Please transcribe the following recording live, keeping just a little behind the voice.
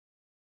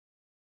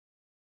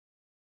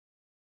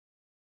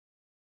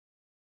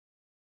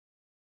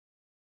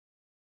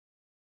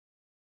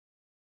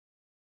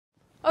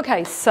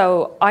Okay,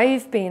 so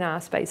I've been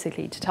asked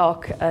basically to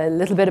talk a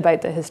little bit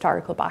about the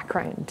historical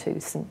background to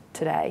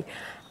today,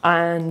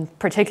 and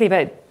particularly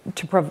about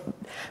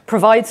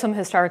provide some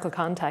historical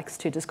context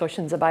to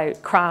discussions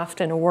about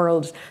craft in a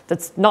world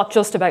that's not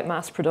just about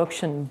mass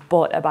production,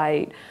 but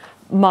about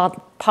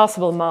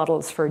possible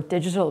models for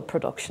digital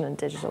production and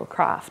digital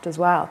craft as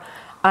well.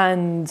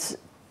 And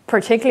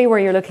particularly where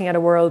you're looking at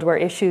a world where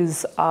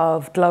issues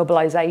of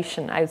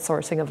globalization,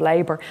 outsourcing of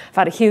labor, have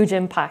had a huge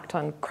impact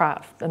on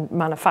craft and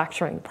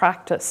manufacturing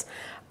practice.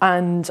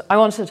 And I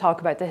wanted to talk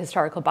about the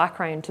historical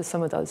background to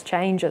some of those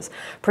changes,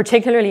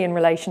 particularly in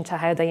relation to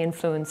how they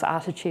influence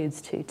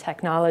attitudes to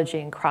technology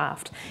and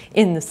craft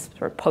in this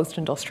sort of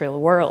post-industrial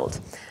world.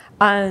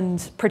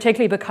 And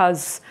particularly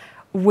because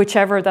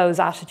whichever those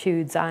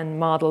attitudes and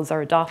models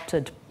are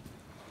adopted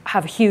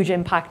have a huge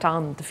impact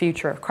on the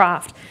future of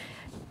craft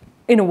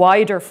in a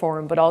wider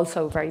form, but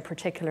also very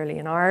particularly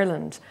in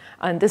Ireland.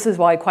 And this is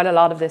why quite a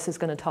lot of this is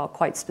going to talk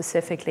quite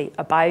specifically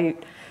about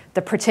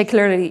the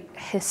particularly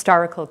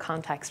historical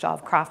context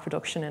of craft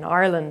production in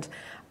Ireland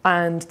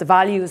and the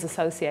values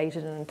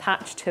associated and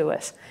attached to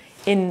it.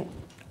 And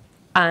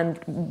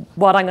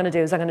what I'm going to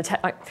do is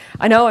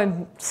I know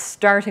I'm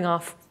starting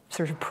off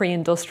sort of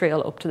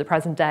pre-industrial up to the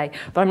present day,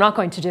 but I'm not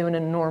going to do an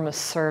enormous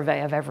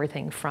survey of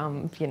everything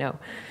from,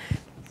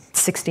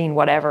 16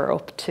 whatever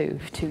up to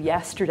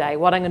yesterday.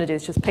 What I'm going to do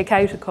is just pick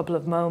out a couple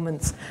of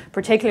moments,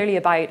 particularly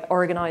about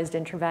organised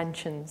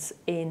interventions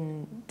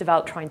in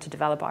trying to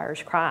develop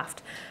Irish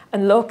craft,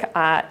 and look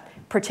at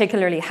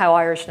particularly how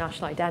Irish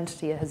national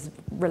identity has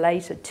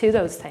related to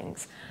those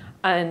things.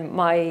 And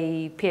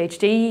my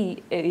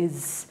PhD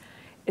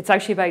it's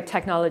actually about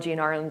technology in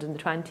Ireland in the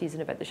 20s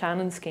and about the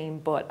Shannon scheme,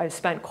 but I've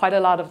spent quite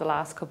a lot of the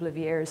last couple of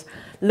years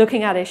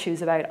looking at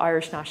issues about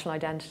Irish national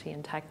identity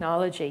and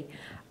technology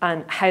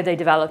and how they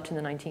developed in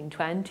the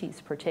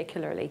 1920s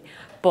particularly.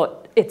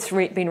 But it's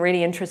been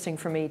really interesting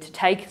for me to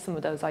take some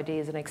of those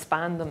ideas and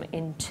expand them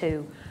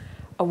into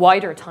a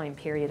wider time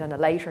period and a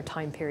later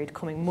time period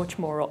coming much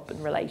more up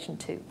in relation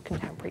to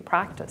contemporary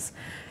practice.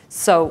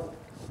 So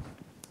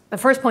the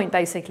first point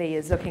basically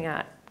is looking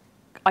at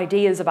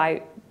ideas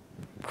about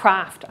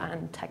craft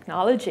and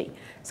technology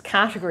as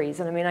categories.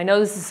 And I mean, I know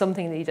this is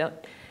something that you don't,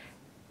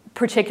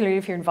 particularly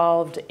if you're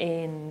involved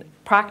in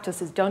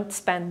practices, don't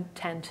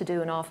tend to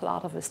do an awful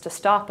lot of, is to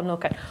stop and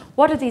look at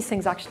what do these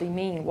things actually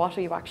mean? What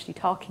are you actually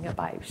talking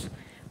about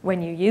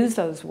when you use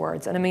those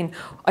words? And I mean,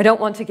 I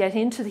don't want to get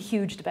into the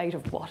huge debate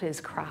of what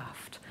is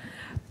craft,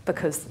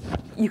 because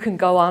you can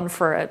go on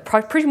for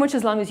pretty much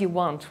as long as you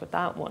want with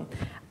that one.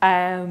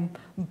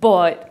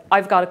 But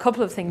I've got a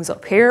couple of things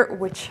up here,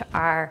 which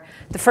are,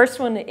 the first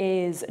one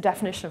is a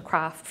definition of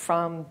craft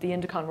from the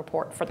Indicon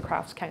report for the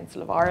Crafts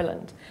Council of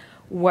Ireland,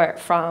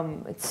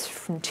 it's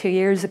from 2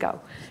 years ago,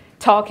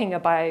 talking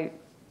about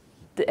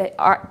the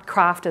art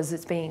craft as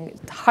it's being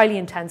highly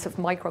intensive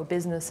micro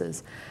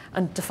businesses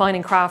and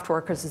defining craft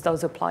workers as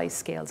those who apply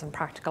skills and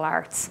practical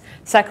arts.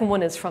 Second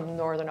one is from the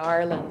Northern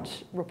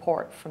Ireland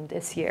report from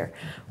this year,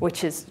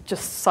 which is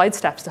just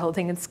sidesteps the whole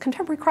thing. It's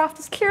contemporary craft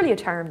is clearly a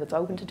term that's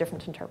open to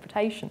different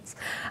interpretations,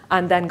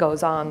 and then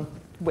goes on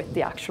with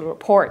the actual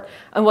report.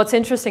 And what's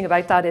interesting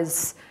about that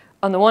is,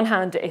 on the one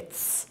hand,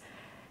 it's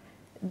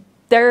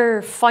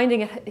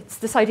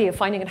this idea of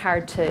finding it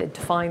hard to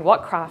define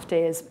what craft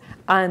is.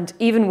 And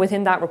even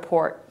within that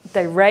report,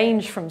 they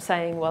range from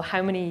saying, well,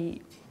 how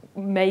many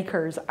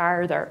makers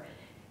are there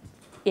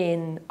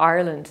in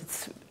Ireland?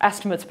 It's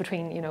estimates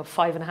between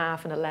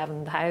 5,500 and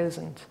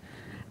 11,000,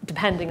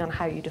 depending on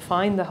how you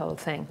define the whole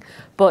thing.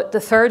 But the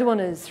third one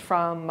is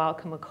from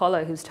Malcolm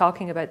McCullough, who's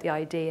talking about the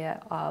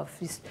idea of,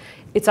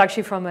 it's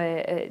actually from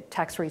a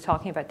text where he's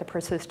talking about the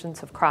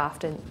persistence of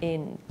craft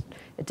in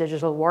a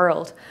digital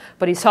world.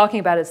 But he's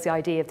talking about it's the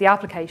idea of the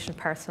application of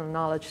personal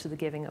knowledge to the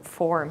giving of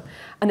form.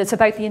 And it's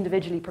about the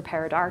individually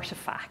prepared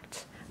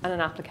artifact and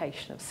an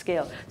application of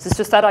skill. So it's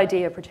just that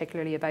idea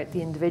particularly about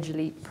the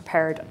individually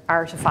prepared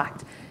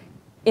artifact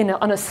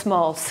on a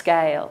small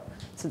scale.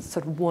 So it's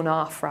sort of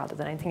one-off rather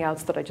than anything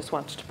else that I just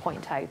wanted to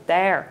point out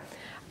there.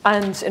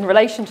 And in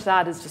relation to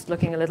that is just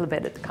looking a little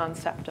bit at the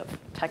concept of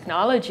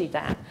technology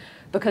then.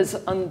 Because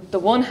on the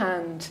one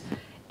hand,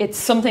 it's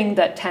something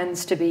that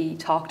tends to be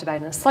talked about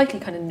in a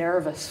slightly kind of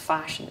nervous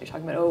fashion. You're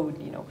talking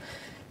about,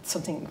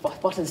 something,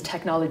 what is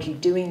technology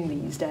doing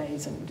these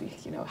days? And,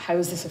 how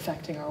is this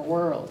affecting our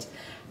world?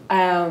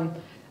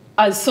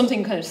 As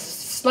something kind of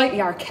slightly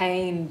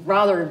arcane,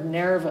 rather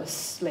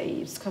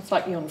nervously, it's kind of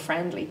slightly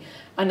unfriendly.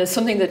 And as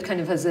something that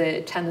kind of has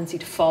a tendency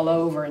to fall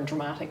over in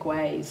dramatic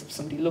ways if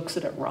somebody looks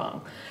at it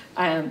wrong.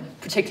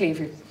 Particularly if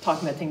you're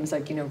talking about things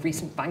like,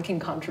 recent banking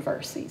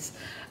controversies.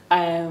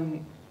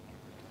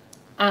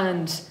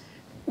 And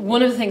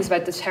one of the things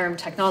about the term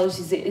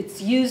technology is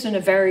it's used in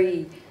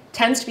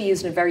tends to be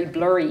used in a very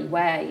blurry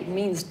way. It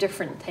means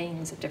different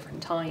things at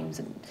different times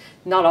and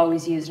not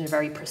always used in a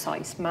very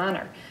precise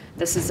manner.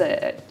 This is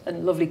a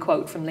lovely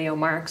quote from Leo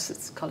Marx.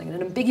 It's calling it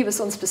an ambiguous,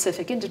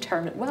 unspecific,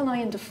 indeterminate,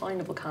 well-nigh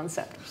indefinable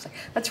concept.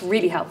 That's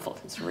really helpful.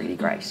 It's really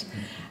great.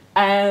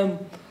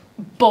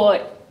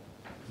 But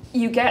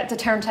you get the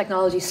term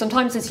technology,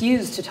 sometimes it's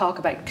used to talk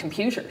about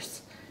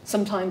computers.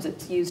 Sometimes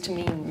it's used to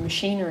mean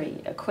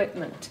machinery,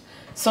 equipment.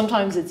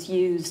 Sometimes it's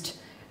used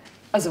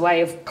as a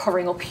way of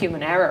covering up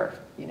human error.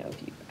 You know,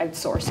 if you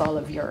outsource all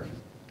of your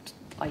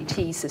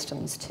IT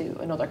systems to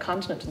another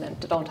continent and then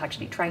they don't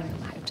actually train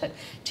them how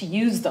to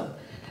use them.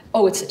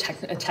 Oh, it's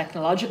a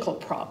technological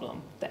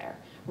problem there,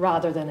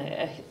 rather than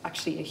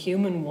actually a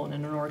human one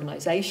and an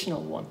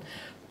organizational one.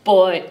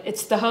 But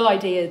it's the whole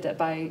idea that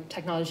by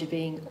technology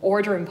being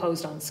order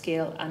imposed on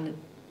skill and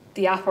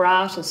the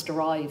apparatus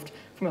derived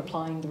from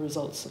applying the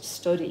results of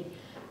study.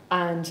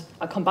 And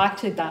I'll come back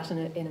to that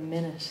in a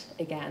minute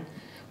again,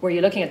 where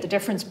you're looking at the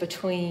difference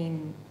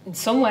between, in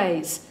some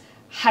ways,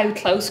 how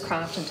close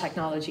craft and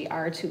technology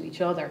are to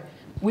each other,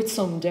 with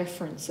some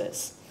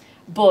differences.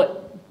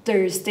 But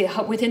there's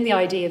within the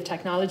idea of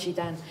technology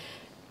then,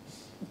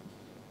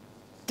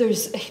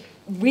 there's a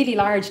really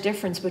large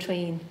difference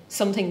between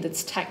something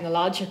that's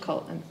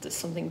technological and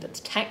something that's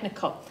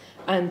technical.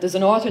 And there's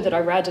an author that I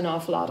read an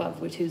awful lot of,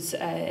 who's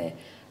a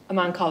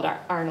man called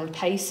Arnold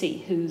Pacey,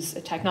 who's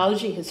a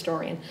technology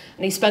historian,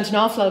 and he spent an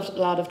awful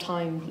lot of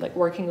time like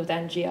working with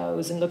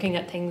NGOs and looking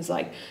at things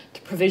like the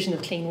provision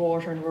of clean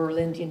water in rural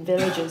Indian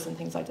villages and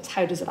things like this.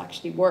 How does it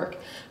actually work?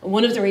 And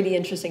one of the really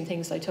interesting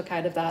things I took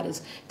out of that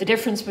is the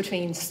difference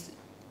between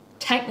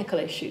technical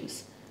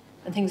issues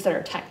and things that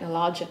are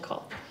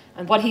technological.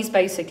 And what he's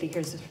basically,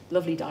 here's a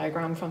lovely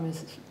diagram from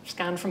his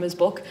scan from his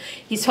book.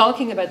 He's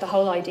talking about the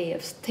whole idea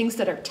of things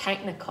that are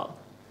technical,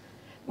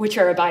 which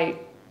are about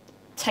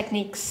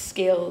techniques,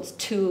 skills,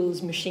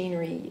 tools,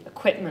 machinery,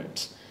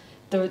 equipment.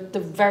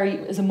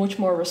 Is a much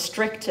more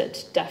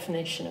restricted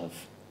definition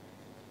of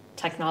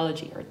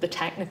technology, or the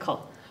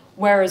technical.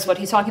 Whereas what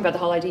he's talking about, the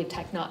whole idea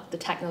of the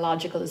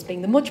technological, as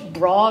being the much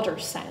broader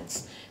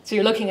sense. So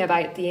you're looking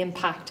about the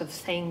impact of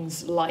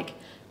things like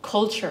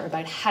culture,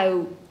 about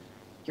how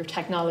your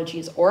technology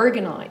is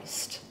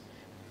organized,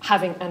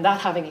 having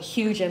a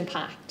huge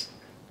impact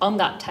on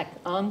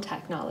on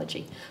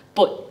technology.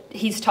 But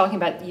he's talking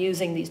about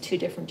using these two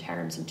different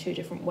terms in two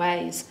different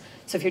ways.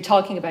 So if you're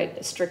talking about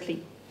a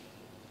strictly,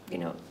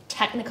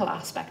 technical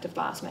aspect of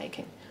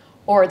glassmaking,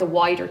 or the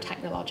wider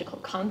technological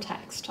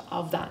context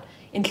of that,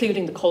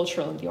 including the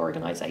cultural and the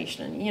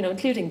organization, and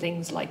including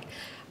things like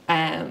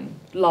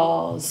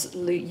laws,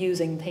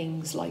 using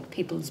things like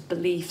people's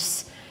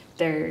beliefs,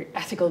 their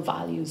ethical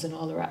values, and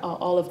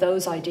all of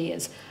those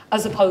ideas,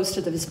 as opposed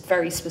to those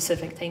very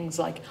specific things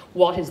like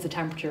what is the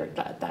temperature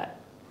that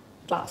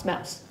glass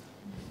melts.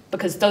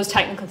 Because those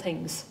technical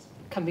things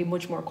can be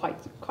much more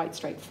quite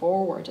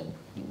straightforward and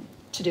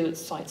to do with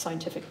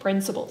scientific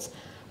principles,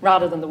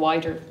 rather than the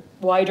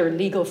wider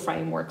legal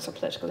frameworks or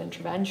political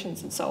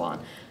interventions and so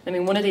on. I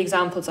mean, one of the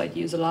examples I'd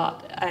use a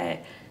lot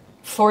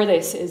for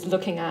this is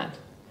looking at,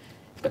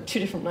 I've got two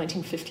different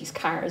 1950s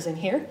cars in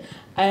here.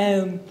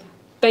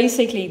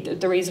 Basically,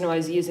 the reason why I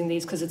was using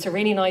these, because it's a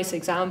really nice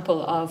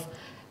example of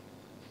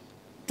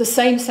the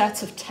same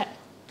sets of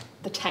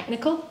the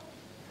technical.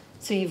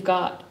 So you've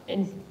got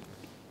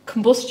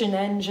combustion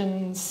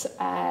engines,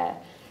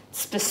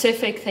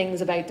 specific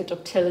things about the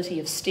ductility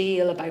of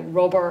steel, about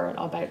rubber,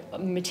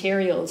 about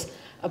materials,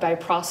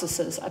 about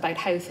processes, about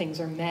how things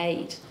are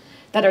made,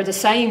 that are the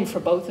same for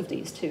both of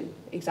these two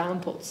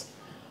examples.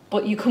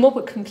 But you come up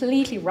with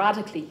completely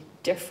radically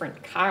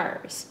different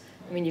cars.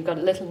 I mean, you've got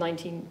a little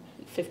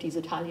 1950s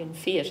Italian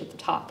Fiat at the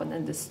top, and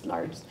then this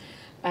large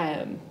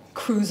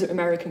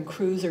American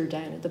cruiser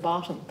down at the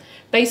bottom.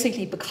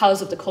 Basically,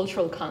 because of the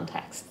cultural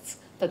contexts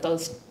that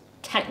those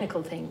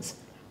technical things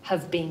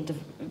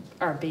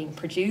are being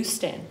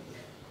produced in.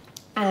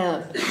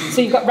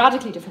 So you've got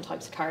radically different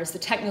types of cars. The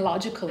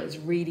technological is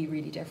really,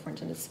 really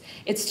different, and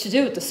it's to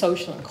do with the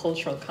social and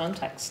cultural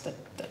context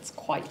that's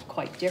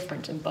quite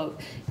different in both.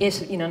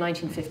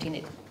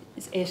 1915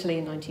 is Italy,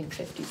 and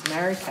 1950s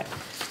America.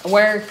 And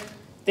where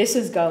this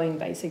is going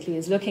basically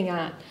is looking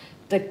at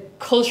the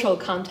cultural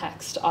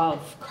context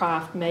of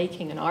craft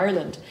making in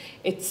Ireland.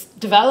 It's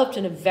developed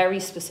in a very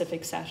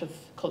specific set of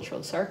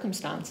cultural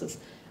circumstances,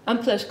 and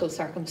political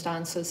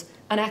circumstances,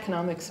 and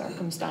economic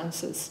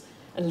circumstances,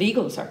 and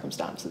legal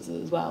circumstances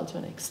as well to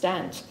an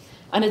extent.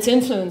 And it's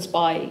influenced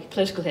by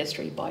political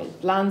history, by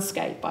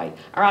landscape, by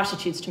our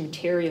attitudes to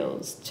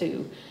materials,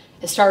 to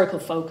historical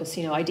focus,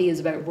 ideas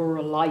about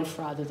rural life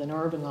rather than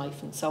urban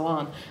life, and so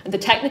on. And the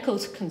technical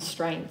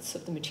constraints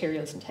of the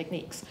materials and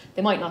techniques,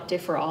 they might not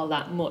differ all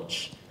that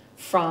much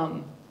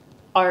from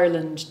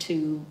Ireland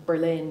to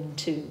Berlin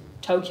to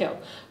Tokyo,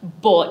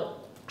 but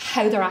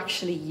how they're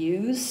actually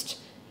used,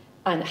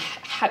 and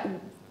how,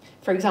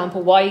 for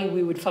example, why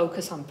we would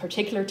focus on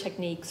particular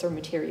techniques or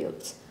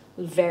materials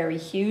will vary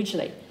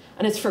hugely.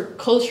 And it's for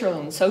cultural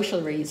and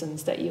social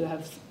reasons that you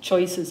have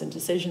choices and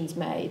decisions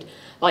made,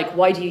 like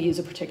why do you use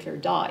a particular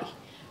dye?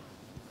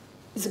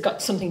 Has it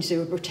got something to do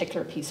with a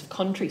particular piece of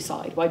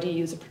countryside? Why do you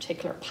use a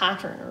particular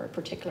pattern or a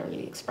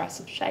particularly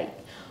expressive shape?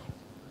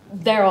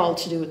 They're all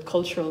to do with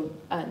cultural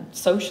and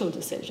social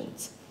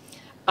decisions.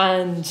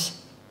 And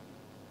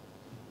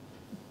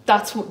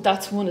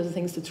that's one of the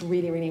things that's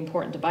really, really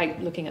important about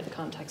looking at the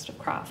context of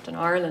craft in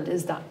Ireland,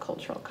 is that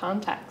cultural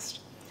context.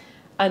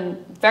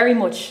 And very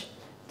much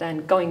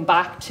then going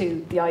back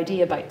to the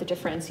idea about the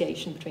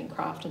differentiation between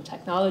craft and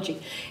technology,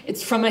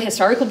 it's from a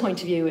historical point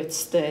of view,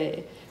 it's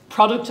the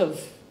product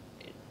of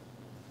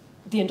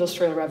the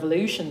Industrial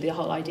Revolution, the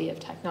whole idea of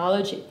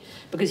technology.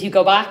 Because you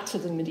go back to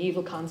the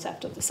medieval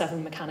concept of the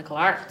 7 mechanical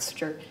arts,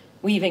 which are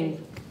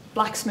weaving,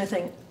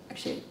 blacksmithing,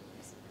 actually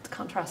the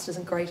contrast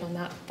isn't great on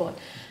that, but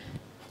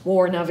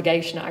war,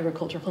 navigation,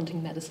 agriculture,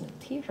 hunting, medicine, and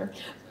theatre.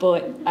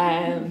 But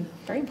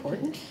very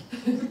important,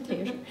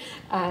 theatre.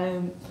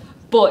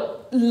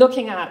 But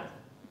looking at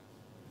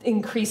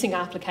increasing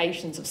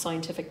applications of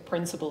scientific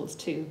principles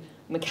to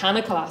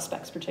mechanical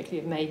aspects, particularly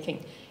of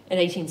making in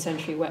 18th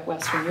century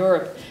Western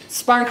Europe,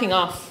 sparking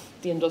off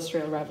the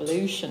Industrial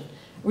Revolution,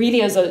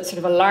 really as a sort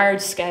of a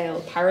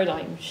large-scale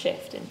paradigm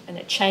shift and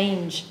a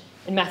change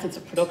in methods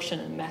of production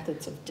and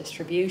methods of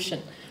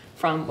distribution.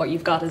 From what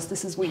you've got is,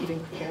 this is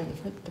weaving here in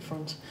the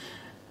front.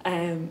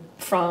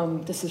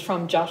 This is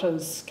from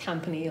Giotto's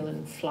Campanile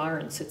in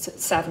Florence. It's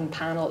 7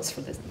 panels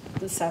for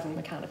the 7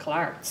 mechanical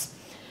arts.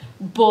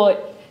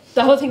 But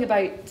the whole thing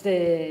about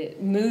the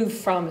move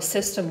from a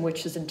system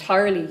which is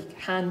entirely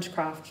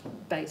handcraft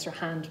based or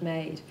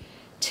handmade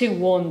to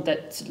one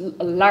that's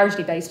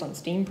largely based on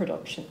steam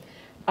production,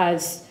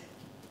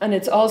 and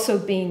it's also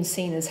being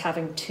seen as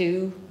having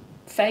 2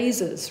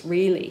 phases,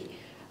 really.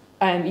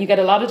 You get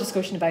a lot of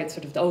discussion about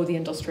sort of, the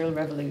Industrial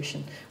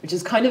Revolution, which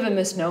is kind of a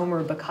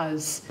misnomer,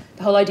 because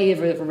the whole idea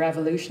of a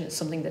revolution is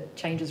something that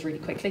changes really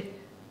quickly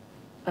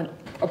and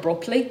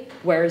abruptly,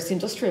 whereas the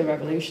Industrial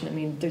Revolution, I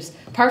mean,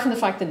 apart from the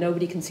fact that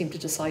nobody can seem to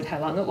decide how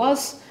long it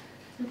was,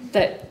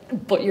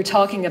 but you're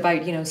talking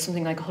about,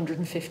 something like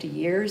 150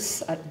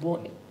 years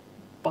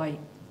by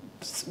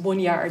one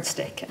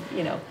yardstick,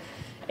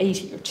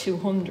 80 or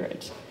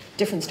 200.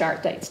 Different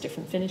start dates,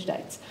 different finish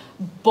dates,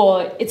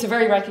 but it's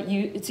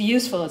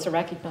it's a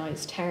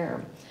recognised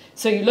term.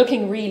 So you're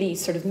looking really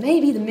sort of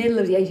maybe the middle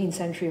of the 18th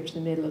century up to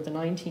the middle of the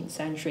 19th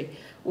century,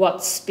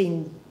 what's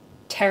been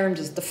termed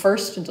as the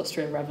first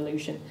Industrial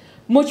Revolution,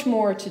 much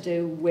more to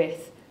do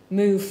with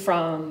move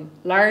from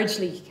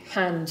largely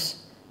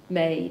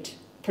handmade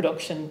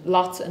production,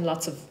 lots and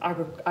lots of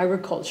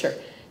agriculture,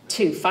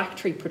 to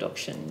factory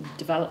production,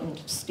 development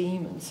of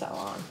steam and so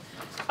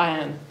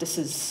on. This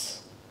is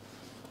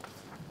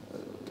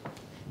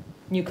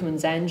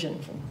Newcomen's engine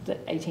from the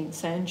 18th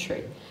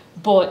century.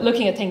 But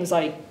looking at things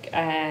like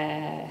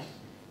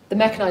the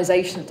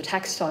mechanisation of the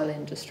textile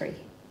industry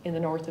in the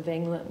north of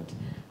England,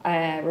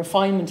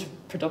 refinement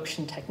of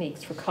production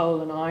techniques for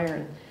coal and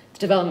iron, the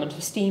development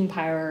of steam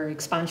power,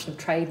 expansion of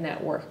trade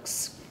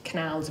networks,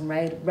 canals and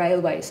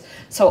railways.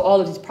 So all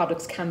of these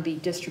products can be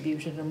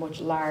distributed in a much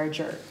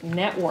larger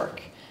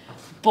network.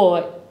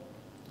 But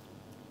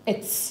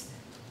it's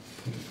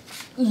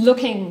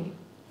looking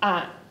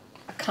at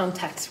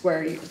context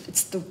where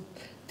it's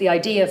the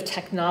idea of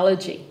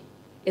technology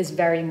is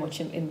very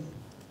much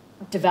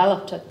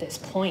developed at this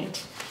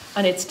point,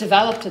 and it's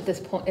developed at this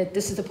point.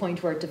 This is the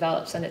point where it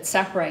develops, and it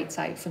separates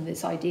out from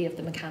this idea of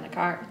the mechanic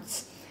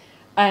arts,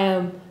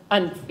 and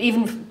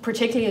even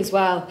particularly as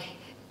well,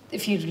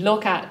 if you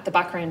look at the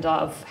background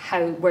of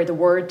where the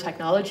word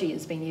technology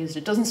is being used,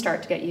 it doesn't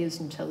start to get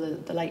used until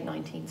the late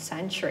 19th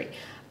century,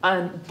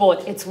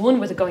 but it's one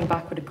with going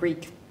back with a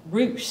Greek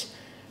root,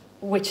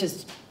 which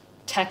is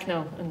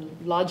techno and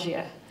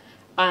logia.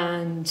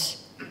 And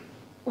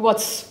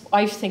what's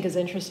I think is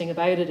interesting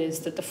about it is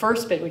that the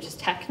first bit, which is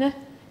techne,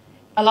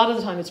 a lot of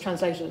the time it's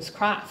translated as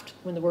craft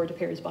when the word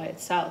appears by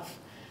itself.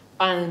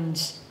 And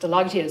the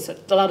logia is, a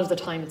lot of the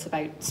time it's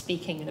about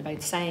speaking and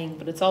about saying,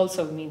 but it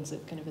also means a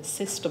kind of a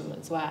system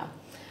as well.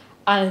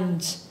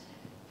 And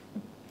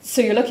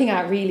so you're looking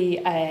at really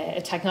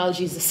a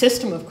technology as a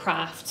system of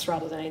crafts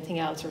rather than anything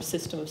else, or a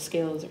system of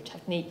skills or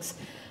techniques,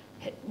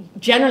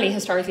 generally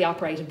historically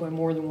operated by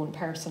more than one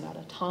person at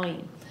a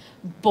time.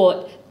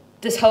 But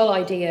this whole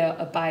idea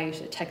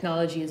about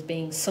technology as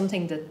being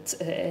something that's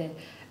a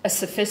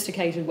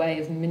sophisticated way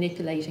of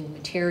manipulating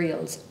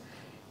materials,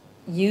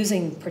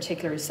 using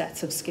particular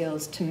sets of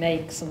skills to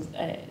make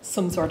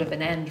some sort of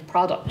an end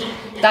product,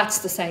 that's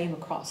the same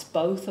across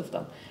both of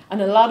them.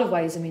 And in a lot of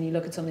ways, I mean, you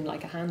look at something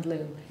like a hand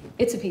loom,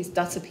 that's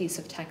a piece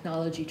of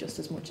technology just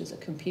as much as a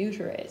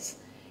computer is.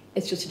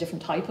 It's just a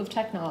different type of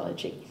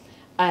technology.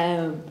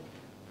 And,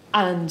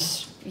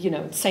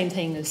 same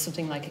thing as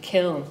something like a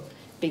kiln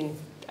being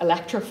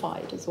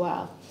electrified as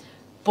well.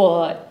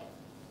 But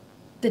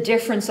the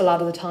difference a lot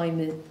of the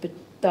time,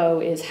 though,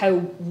 is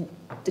how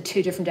the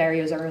 2 different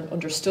areas are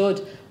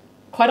understood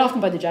quite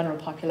often by the general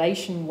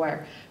population,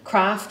 where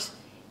craft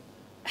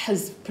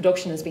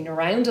production has been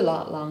around a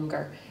lot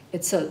longer.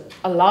 It's a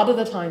lot of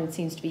the time it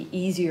seems to be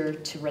easier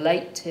to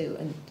relate to,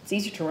 and it's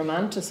easier to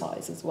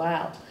romanticize as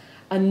well,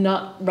 and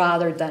not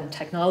rather than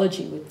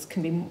technology, which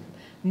can be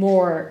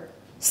more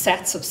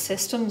sets of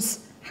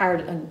systems,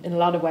 hard and in a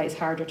lot of ways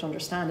harder to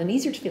understand and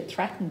easier to feel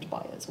threatened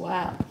by as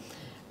well.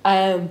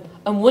 And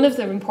one of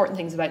the important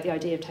things about the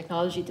idea of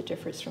technology that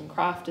differs from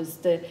craft is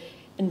the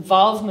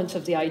involvement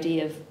of the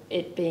idea of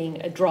it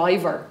being a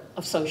driver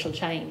of social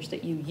change,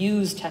 that you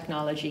use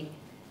technology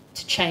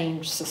to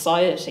change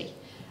society.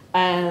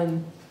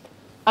 And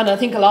I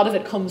think a lot of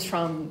it comes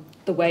from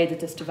the way that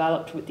this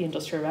developed with the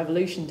Industrial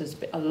Revolution. There's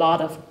a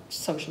lot of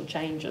social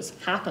changes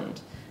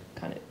happened,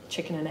 kind of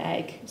chicken and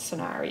egg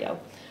scenario.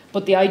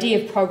 But the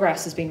idea of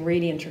progress has been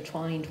really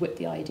intertwined with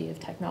the idea of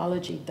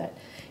technology, that,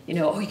 you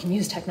know, oh, you can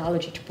use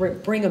technology to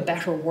bring a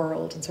better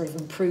world and sort of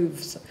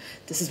improve. So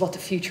this is what the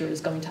future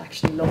is going to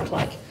actually look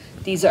like.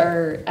 These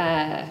are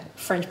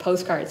French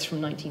postcards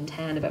from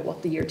 1910 about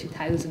what the year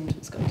 2000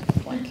 is going to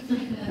look like.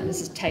 And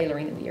this is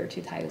tailoring in the year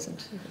 2000.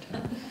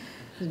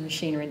 This is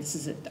machinery, this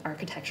is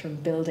architecture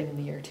and building in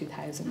the year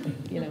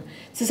 2000. You know,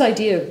 it's this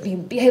idea of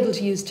being able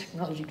to use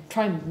technology to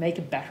try and make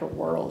a better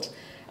world.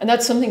 And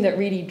that's something that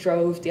really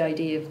drove the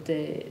idea of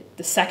the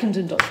second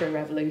industrial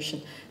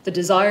revolution, the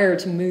desire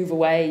to move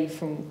away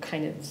from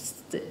kind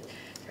of the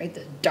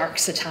dark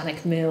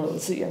satanic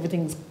mills.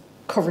 Everything's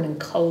covered in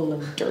coal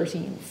and dirty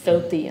and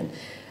filthy, and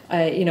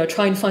you know,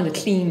 try and find a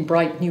clean,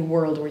 bright new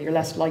world where you're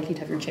less likely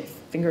to have your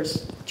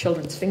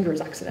children's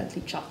fingers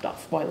accidentally chopped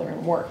off while they're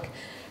in work.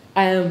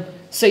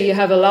 So you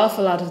have an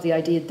awful lot of the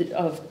idea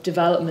of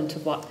development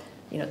of what,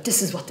 you know,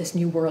 this is what this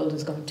new world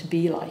is going to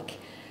be like,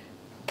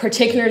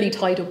 particularly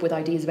tied up with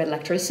ideas about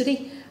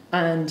electricity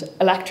and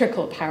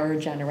electrical power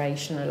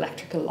generation,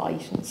 electrical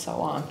light, and so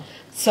on.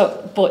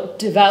 So, but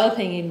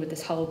developing in with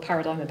this whole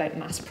paradigm about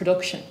mass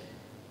production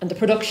and the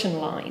production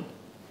line,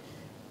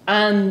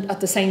 and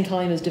at the same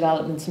time as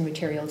developments in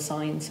material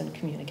science and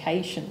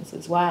communications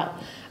as well.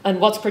 And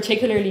what's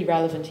particularly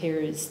relevant here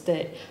is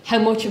that how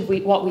much of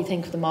what we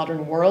think of the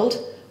modern world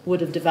would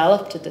have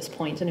developed at this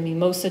point. And I mean,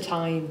 most of the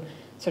time,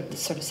 the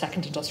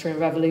second industrial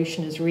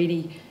revolution is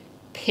really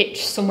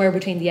pitched somewhere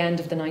between the end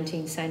of the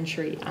 19th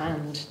century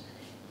and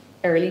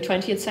early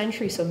 20th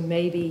century, so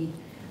maybe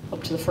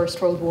up to the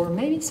First World War,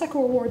 maybe the Second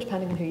World War,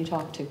 depending on who you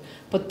talk to.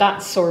 But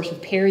that sort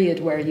of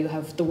period where you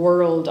have the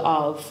world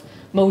of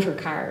motor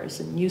cars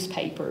and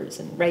newspapers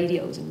and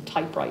radios and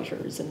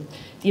typewriters and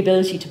the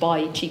ability to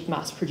buy cheap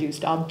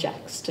mass-produced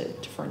objects to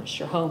furnish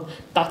your home,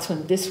 that's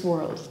when this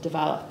world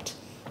developed.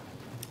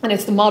 And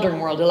it's the modern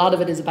world. A lot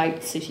of it is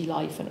about city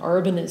life and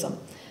urbanism.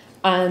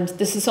 And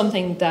this is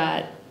something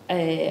that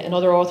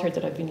another author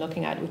that I've been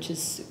looking at, which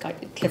is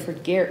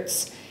Clifford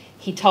Geertz,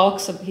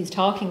 he's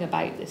talking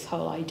about this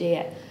whole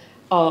idea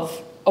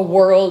of a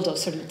world of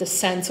sort of the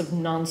sense of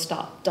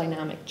non-stop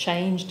dynamic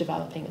change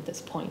developing at this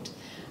point.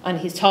 And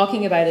he's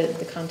talking about it in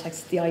the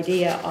context of the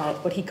idea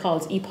of what he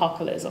calls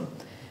epochalism,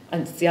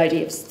 and it's the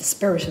idea of the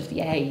spirit of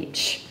the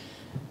age.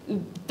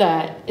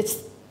 That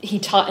he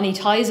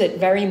ties it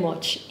very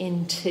much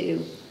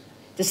into,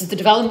 this is the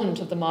development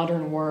of the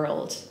modern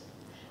world,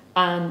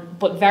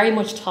 but very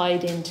much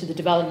tied into the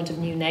development of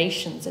new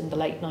nations in the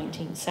late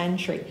 19th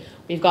century.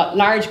 We've got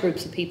large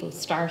groups of people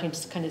starting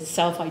to kind of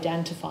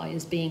self-identify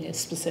as being a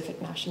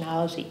specific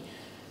nationality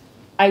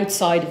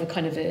outside of a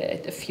kind of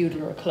a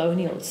feudal or a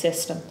colonial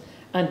system,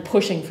 and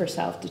pushing for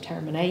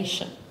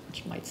self-determination,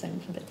 which might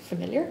sound a bit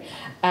familiar.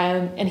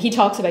 And he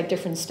talks about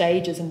different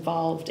stages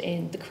involved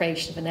in the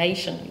creation of a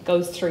nation. It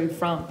goes through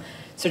from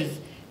sort of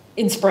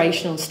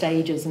inspirational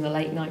stages in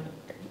the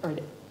or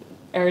the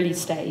early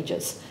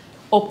stages,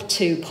 up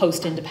to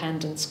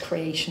post-independence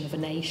creation of a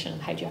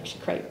nation. How do you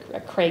actually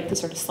create the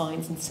sort of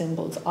signs and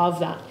symbols of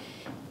that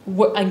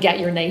and get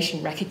your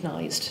nation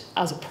recognised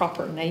as a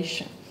proper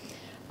nation?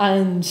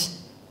 And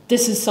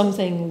this is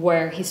something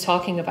where he's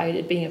talking about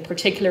it being a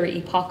particular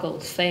epochal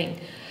thing,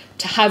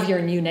 to have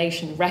your new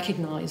nation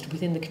recognised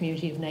within the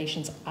community of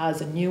nations as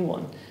a new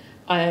one.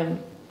 And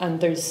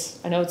there's,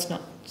 I know it's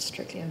not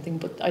strictly anything,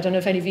 but I don't know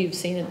if any of you have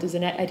seen it, there's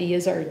an Eddie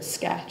Izzard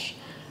sketch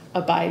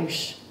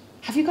about,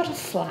 have you got a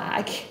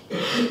flag?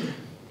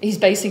 He's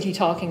basically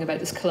talking about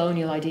this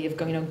colonial idea of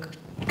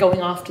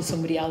going off to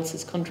somebody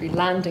else's country,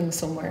 landing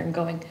somewhere and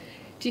going,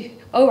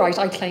 oh right,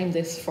 I claim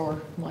this for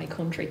my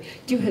country.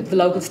 The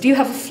locals, do you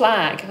have a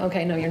flag?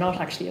 Okay, no, you're not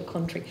actually a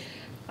country.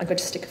 I'm going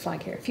to stick a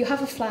flag here. If you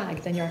have a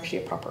flag, then you're actually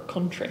a proper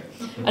country.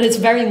 And it's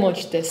very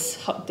much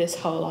this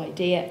whole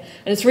idea.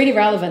 And it's really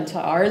relevant to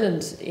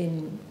Ireland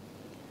in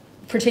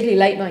particularly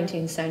late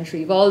 19th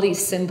century. Of all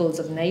these symbols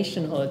of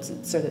nationhoods,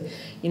 it's sort of,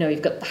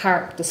 you've got the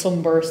harp, the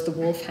sunburst, the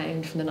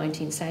wolfhound from the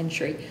 19th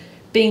century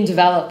being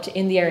developed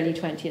in the early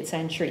 20th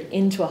century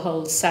into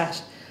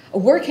a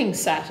working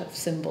set of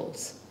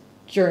symbols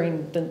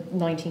during the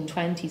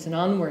 1920s and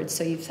onwards.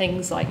 So you have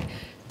things like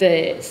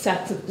the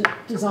sets of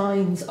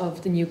designs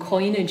of the new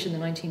coinage in the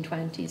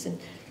 1920s and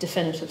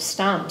definitive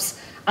stamps,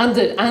 and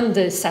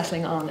the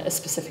settling on a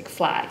specific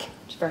flag,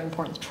 which is very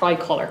important,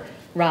 tricolour,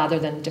 rather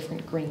than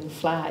different green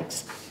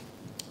flags.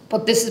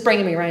 But this is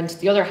bringing me around to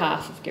the other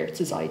half of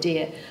Geertz's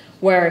idea,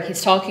 where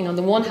he's talking on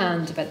the one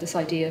hand about this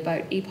idea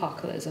about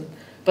epochalism,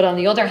 but on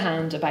the other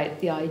hand about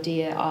the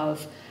idea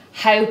of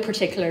how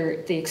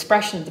the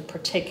expression of the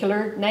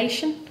particular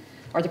nation,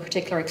 or the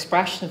particular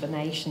expression of a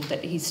nation,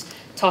 that he's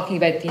talking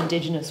about the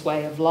indigenous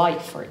way of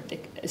life, or the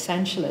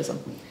essentialism.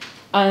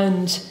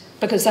 And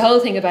because the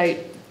whole thing about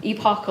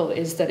epochal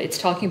is that it's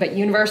talking about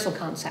universal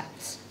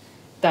concepts.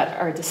 that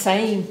are the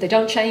same. They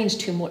don't change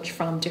too much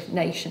from different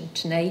nation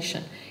to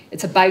nation.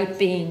 It's about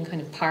being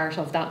kind of part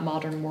of that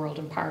modern world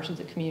and part of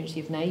the community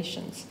of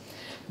nations.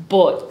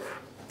 But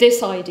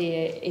this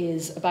idea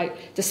is about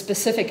the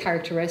specific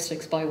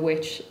characteristics by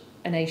which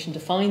a nation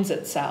defines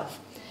itself.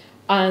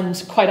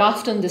 And quite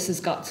often this has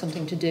got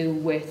something to do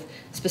with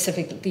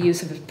the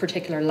use of a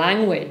particular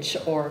language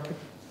or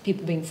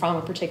people being from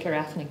a particular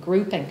ethnic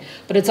grouping.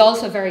 But it's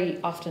also very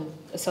often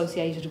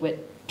associated with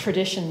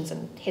traditions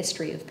and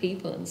history of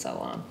people and so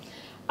on.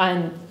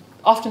 And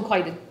often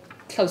quite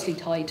closely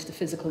tied to the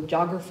physical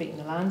geography and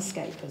the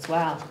landscape as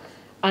well.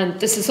 And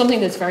this is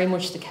something that's very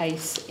much the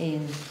case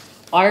in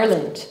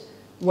Ireland,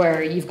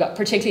 where you've got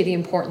particularly the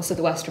importance of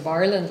the West of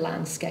Ireland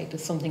landscape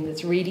as something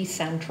that's really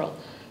central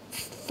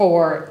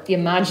for the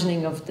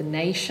imagining of the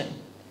nation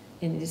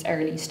in these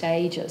early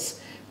stages,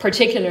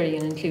 particularly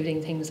in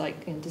including things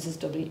like, this is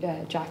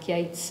Jack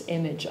Yates'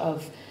 image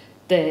of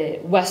the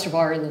West of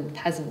Ireland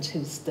peasant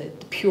who's the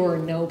pure,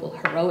 noble,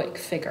 heroic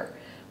figure,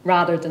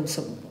 rather than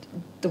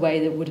the way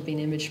that would have been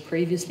imaged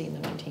previously in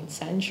the 19th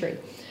century.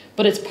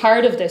 But it's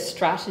part of this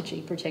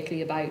strategy,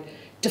 particularly about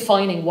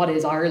defining what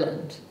is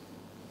Ireland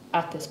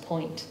at this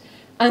point,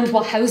 and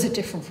how is it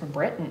different from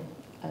Britain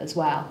as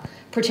well,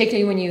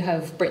 particularly when you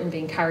have Britain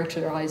being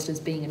characterised as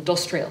being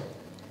industrial,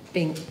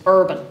 being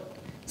urban.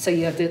 So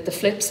you have the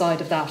flip side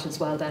of that as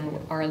well, then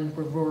Ireland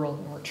were rural,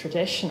 more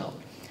traditional.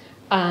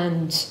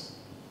 And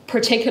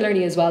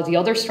particularly as well, the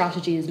other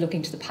strategy is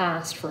looking to the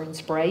past for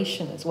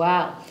inspiration as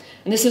well.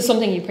 And this is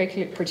something you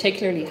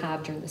particularly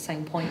have during the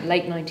same point,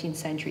 late 19th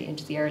century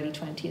into the early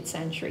 20th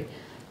century,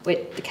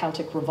 with the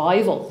Celtic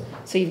revival.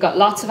 So you've got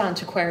lots of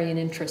antiquarian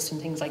interest in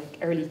things like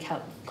early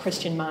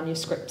Christian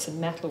manuscripts and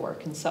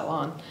metalwork and so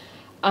on,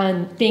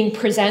 and being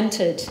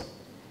presented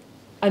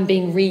and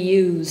being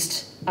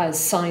reused as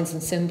signs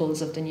and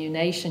symbols of the new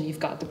nation. You've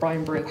got the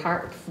Brian Boru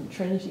Heart from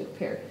Trinity up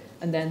here,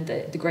 and then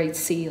the Great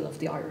Seal of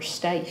the Irish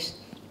state,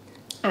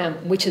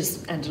 which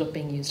has ended up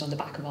being used on the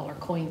back of all our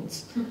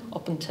coins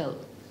up until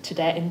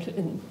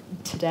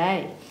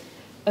today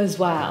as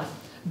well.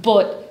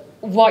 But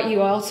what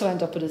you also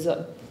end up with is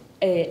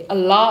a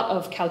lot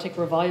of Celtic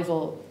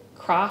revival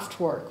craft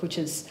work, which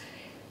is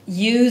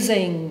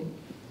using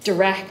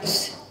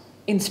direct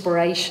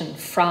inspiration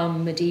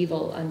from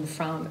medieval and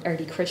from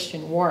early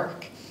Christian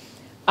work.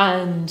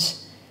 And,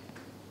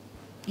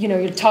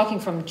 you're talking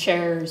from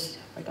chairs,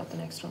 I got the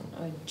next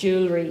one,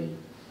 jewellery,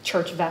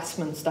 church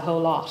vestments, the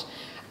whole lot,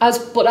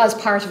 but as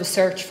part of a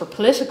search for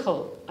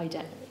political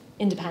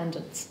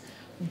independence,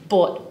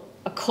 but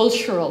a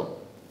cultural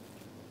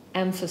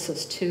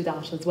emphasis to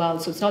that as well.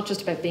 So it's not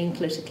just about being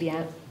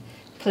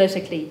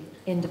politically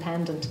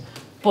independent,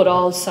 but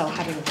also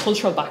having a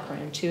cultural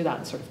background to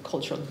that, sort of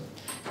cultural,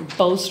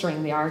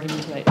 bolstering the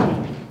argument about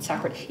being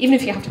separate, even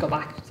if you have to go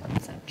back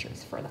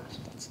centuries for that.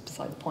 That's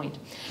beside the point.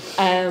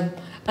 And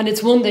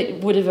it's one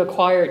that would have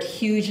acquired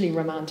hugely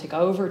romantic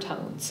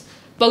overtones,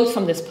 both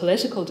from this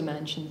political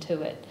dimension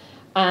to it,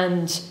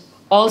 and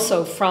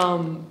also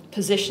from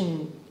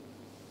position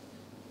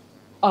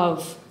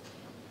of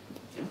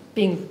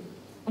being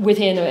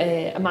within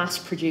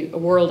a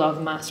world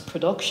of mass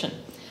production.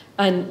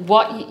 And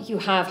what you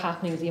have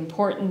happening is the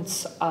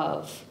importance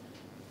of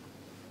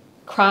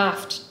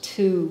craft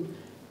to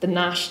the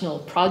national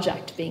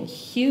project being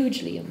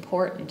hugely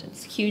important.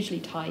 It's hugely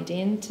tied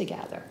in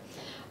together.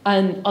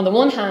 And on the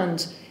one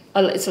hand,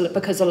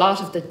 because a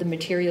lot of the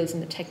materials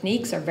and the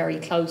techniques are very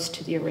close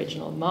to the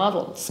original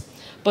models,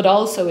 but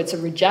also it's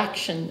a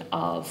rejection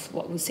of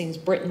what was seen as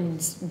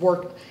Britain's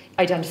work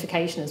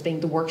identification as being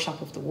the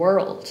workshop of the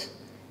world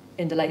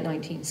in the late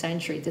 19th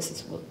century. This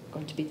is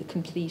going to be the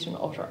complete and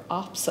utter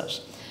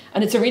opposite.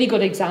 And it's a really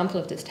good example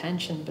of this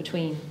tension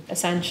between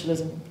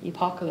essentialism,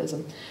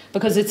 epochalism,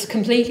 because it's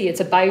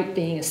about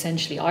being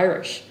essentially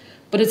Irish,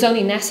 but it's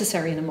only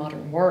necessary in a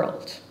modern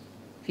world.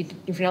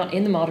 If you're not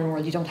in the modern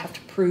world, you don't have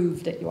to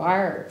prove that you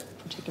are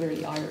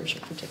particularly Irish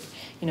or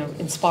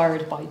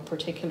inspired by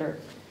particular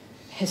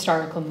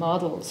historical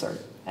models or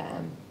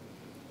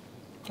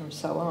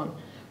so on.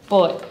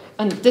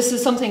 And this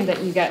is something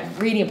that you get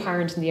really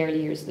apparent in the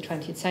early years of the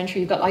 20th century.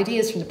 You've got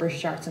ideas from the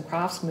British arts and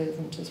crafts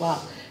movement as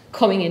well,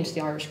 coming into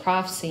the Irish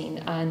craft scene,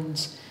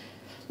 and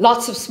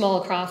lots of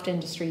small craft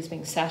industries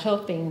being set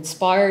up, being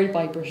inspired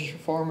by British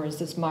reformers.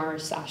 There's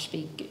Morris,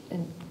 Ashby,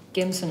 and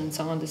Gimson and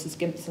so on. This is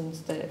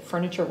Gimson's, the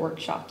furniture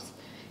workshops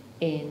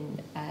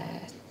in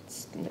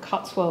the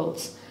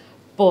Cotswolds.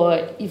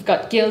 But you've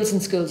got guilds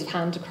and schools of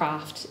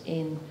handicraft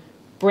in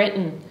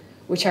Britain,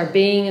 which are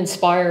being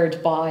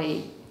inspired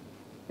by,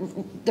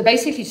 they're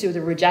basically to do with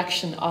the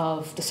rejection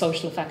of the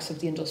social effects of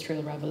the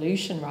Industrial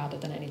Revolution rather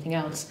than anything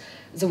else.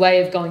 It's a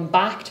way of going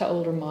back to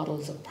older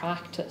models of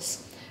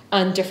practice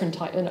and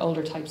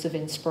older types of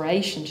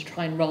inspiration to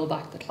try and roll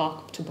back the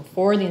clock to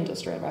before the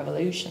Industrial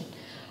Revolution.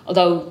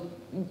 Although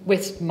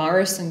with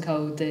Morris and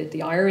Co,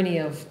 the irony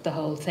of the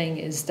whole thing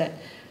is that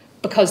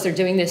because they're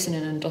doing this in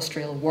an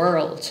industrial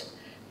world,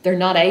 they're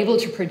not able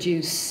to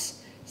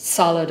produce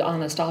solid,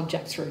 honest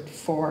objects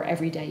for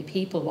everyday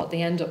people. What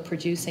they end up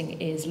producing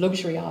is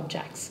luxury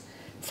objects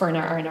for an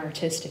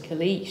artistic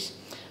elite.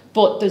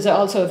 But there's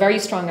also a very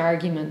strong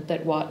argument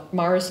that what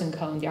Morris and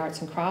Co. and the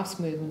arts and crafts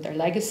movement, their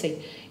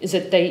legacy, is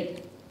that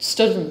they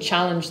stood and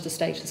challenged the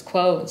status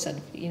quo and said,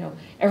 you know,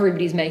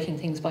 everybody's making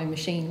things by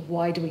machine.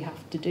 Why do we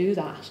have to do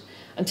that?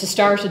 And to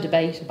start a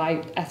debate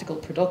about ethical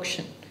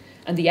production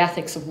and the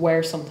ethics of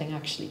where something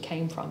actually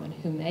came from and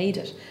who made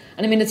it.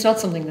 And I mean, it's not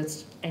something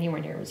that's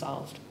anywhere near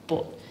resolved,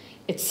 but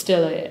it's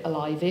still a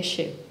live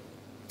issue.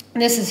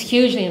 And this is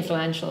hugely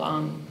influential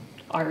on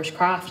Irish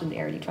craft in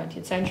the early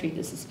 20th century.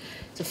 It's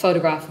a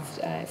photograph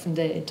from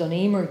the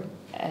Dunemer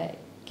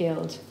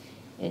Guild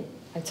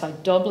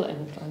outside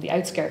Dublin, on the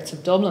outskirts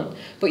of Dublin.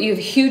 But you have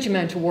a huge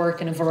amount of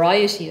work in a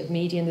variety of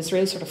media, and this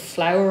real sort of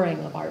flowering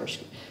of Irish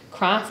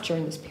craft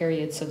during this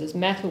period. So there's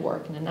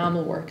metalwork and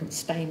enamel work and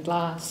stained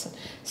glass and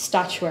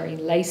statuary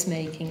and lace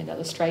making and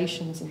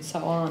illustrations and so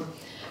on.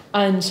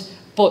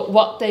 But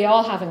what they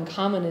all have in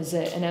common is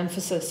an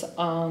emphasis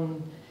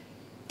on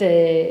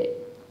the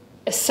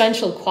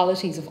essential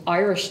qualities of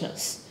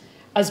Irishness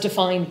as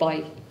defined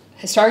by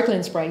historical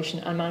inspiration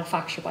and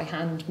manufacture by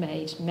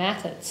handmade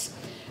methods,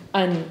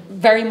 and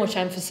very much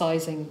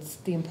emphasising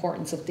the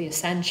importance of the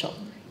essential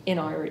in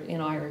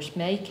Irish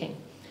making.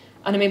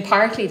 And I mean,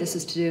 partly this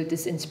is to do with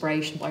this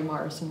inspiration by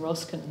Morris and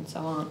Ruskin and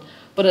so on,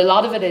 but a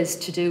lot of it is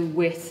to do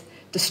with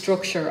the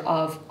structure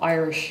of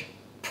Irish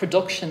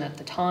production at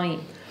the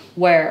time,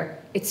 where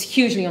it's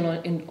hugely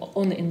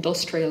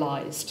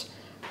unindustrialised.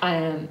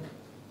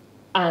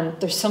 And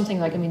there's something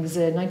like, I mean, there's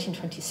a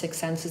 1926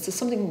 census, there's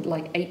something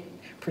like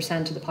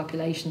 8% of the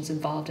population's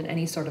involved in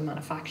any sort of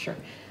manufacture.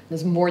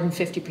 There's more than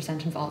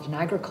 50% involved in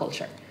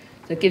agriculture.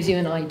 So it gives you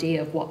an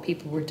idea of what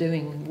people were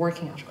doing and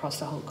working at across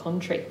the whole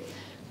country.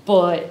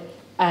 But,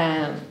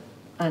 and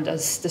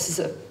as this is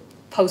a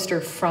poster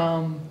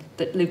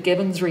that Luke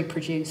Gibbons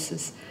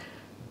reproduces,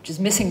 which is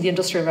missing the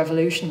Industrial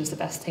Revolution was the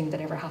best thing that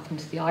ever happened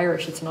to the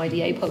Irish. It's an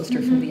IDA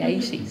poster from the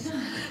 80s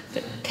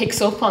that picks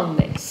up on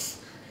this.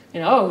 You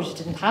know, we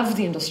didn't have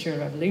the Industrial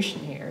Revolution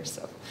here.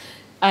 So,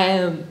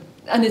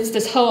 and it's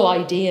this whole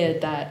idea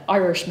that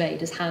Irish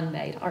made is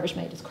handmade, Irish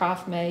made is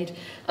craft made,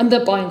 and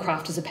that buying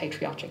craft is a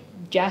patriotic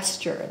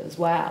gesture as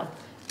well.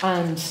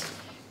 And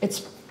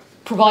it's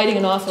providing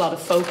an awful lot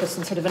of focus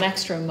and sort of an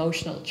extra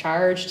emotional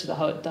charge to the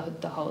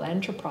whole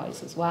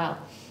enterprise as well.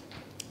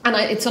 And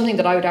it's something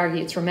that I would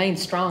argue it's remained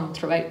strong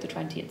throughout the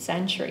 20th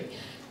century.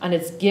 And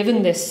it's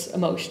given this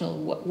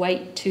emotional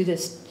weight to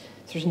this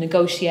sort of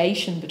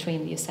negotiation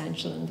between the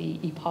essential and the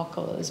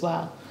epochal as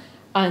well.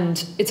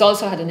 And it's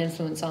also had an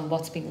influence on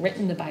what's being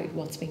written about,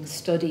 what's being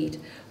studied,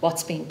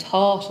 what's being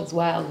taught as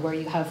well, where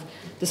you have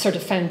the sort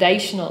of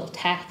foundational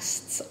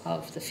texts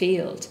of the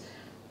field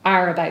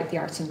are about the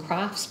arts and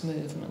crafts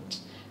movement.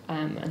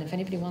 And if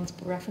anybody wants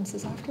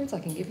references afterwards, I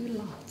can give you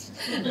lots.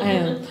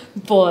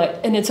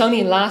 And it's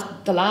only in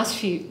the last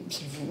few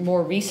sort of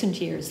more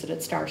recent years that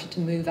it started to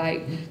move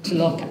out to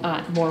look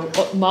at more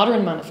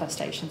modern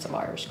manifestations of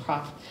Irish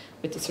craft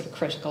with the sort of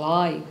critical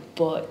eye.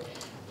 But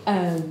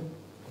and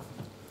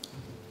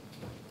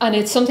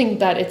it's something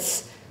that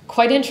it's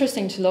quite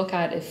interesting to look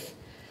at. If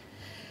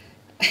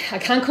I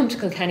can't come to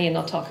Kilkenny and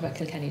not talk about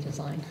Kilkenny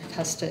design, it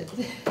has to.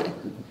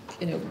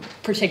 You know,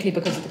 particularly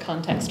because of the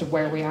context of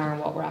where we are and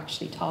what we're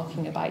actually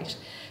talking about,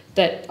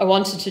 that I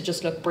wanted to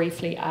just look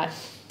briefly at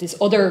this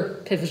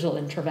other pivotal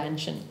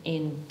intervention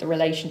in the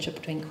relationship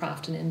between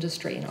craft and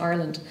industry in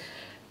Ireland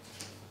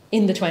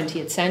in the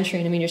 20th century.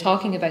 And I mean, you're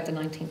talking about the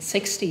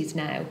 1960s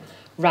now,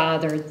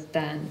 rather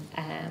than,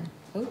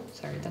 oh,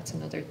 sorry, that's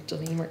another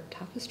Dunemer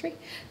tapestry.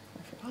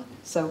 I forgot.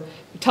 So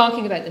we're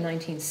talking about the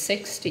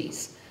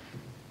 1960s.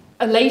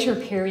 A later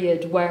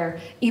period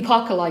where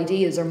epochal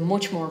ideas are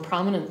much more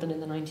prominent than in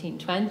the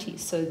 1920s.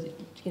 So,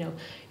 you know,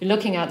 you're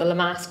looking at the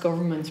Lamass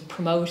government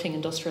promoting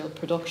industrial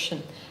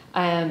production,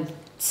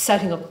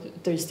 setting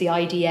up, there's the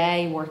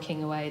IDA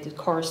working away, the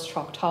Chorus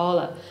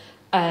Troctala,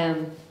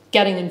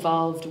 getting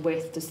involved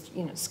with this,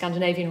 you know,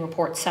 Scandinavian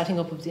report, setting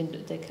up of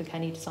the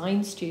Kilkenny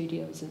Design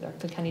Studios and their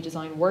Kilkenny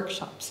Design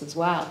Workshops as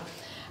well.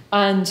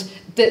 And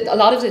a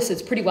lot of this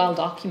is pretty well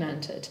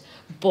documented,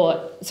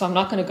 but so I'm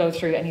not going to go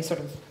through any sort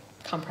of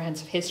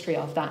comprehensive history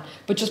of that,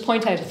 but just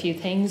point out a few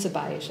things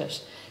about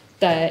it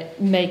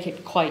that make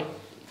it quite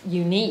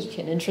unique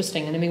and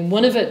interesting. And I mean,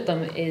 one of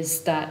them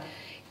is that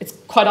it's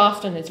quite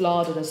often it's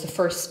lauded as the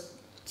first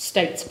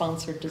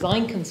state-sponsored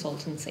design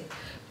consultancy,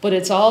 but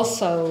it's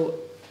also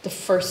the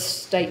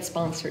first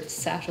state-sponsored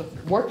set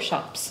of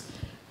workshops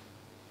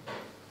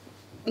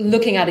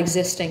looking at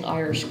existing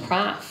Irish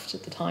craft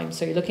at the time.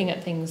 So you're looking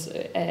at things,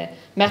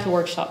 metal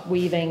workshop,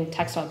 weaving,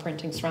 textile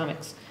printing,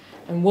 ceramics,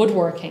 and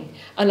woodworking,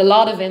 and a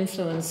lot of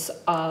influence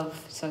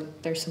of, so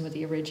there's some of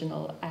the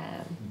original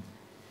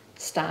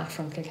staff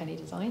from Kilkenny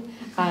Design,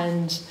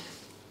 and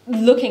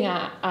looking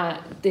at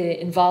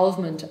the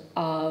involvement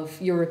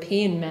of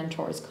European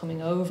mentors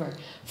coming over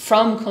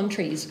from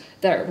countries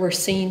that were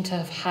seen to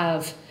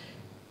have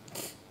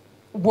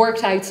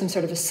worked out some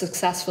sort of a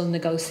successful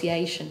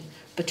negotiation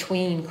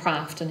between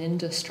craft and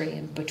industry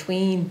and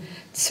between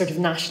sort of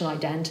national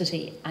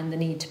identity and the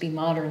need to be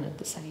modern at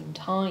the same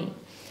time.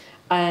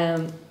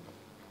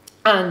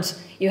 And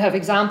you have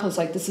examples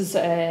like this is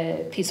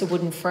a piece of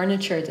wooden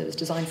furniture that was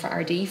designed for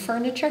RD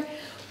furniture,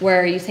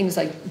 where you things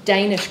like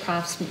Danish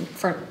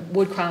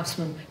wood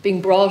craftsmen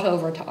being brought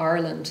over to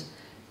Ireland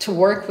to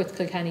work with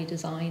Kilkenny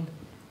design,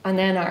 and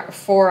then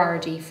for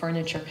RD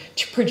furniture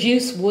to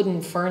produce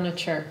wooden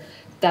furniture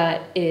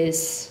that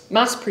is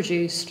mass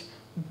produced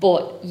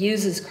but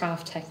uses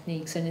craft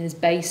techniques and is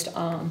based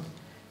on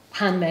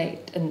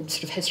handmade and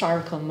sort of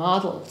historical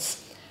models.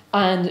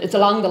 And it's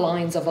along the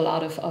lines of a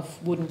lot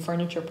of wooden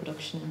furniture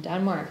production in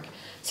Denmark.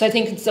 So I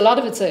think a lot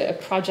of it's a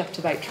project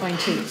about trying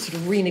to sort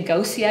of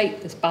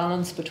renegotiate this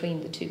balance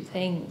between the two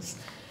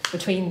things,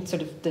 between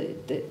sort of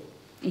the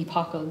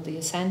epochal and the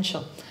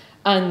essential.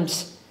 And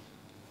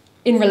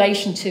in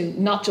relation to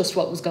not just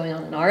what was going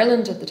on in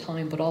Ireland at the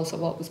time, but also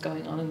what was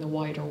going on in the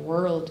wider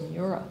world in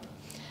Europe.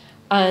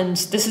 And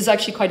this is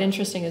actually quite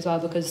interesting as well,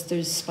 because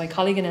there's my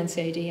colleague in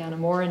NCAD, Anna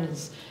Moran,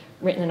 has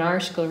written an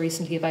article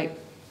recently about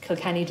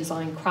Kilkenny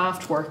design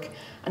craft work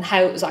and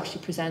how it was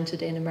actually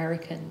presented in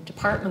American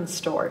department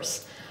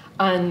stores.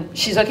 And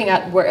she's looking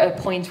at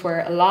a point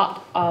where a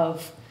lot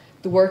of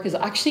the work is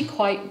actually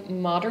quite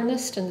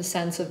modernist in the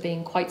sense of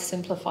being quite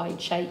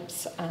simplified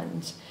shapes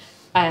and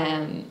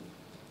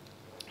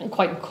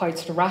quite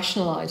sort of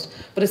rationalised.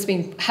 But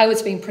how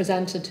it's being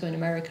presented to an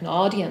American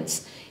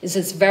audience is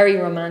this very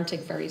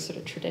romantic, very sort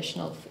of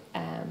traditional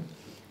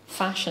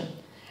fashion.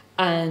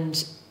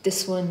 And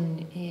this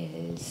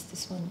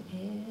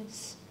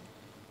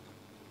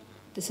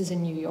is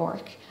in New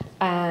York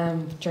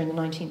during the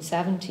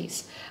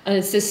 1970s. And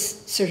it's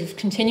this sort of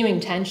continuing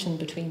tension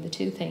between the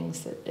two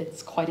things that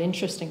it's quite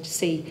interesting to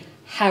see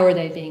how are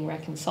they being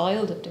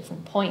reconciled at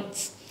different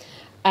points.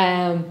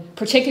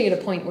 Particularly at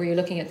a point where you're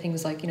looking at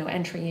things like,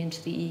 entry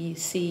into the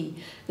EEC,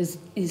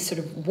 these sort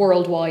of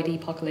worldwide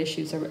epochal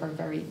issues are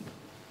very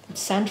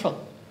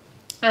central.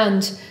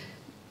 And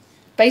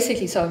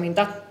basically, so I mean,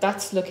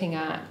 that's looking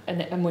at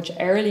a much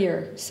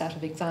earlier set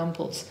of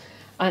examples.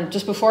 And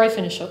just before I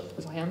finish up,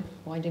 because I am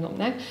winding up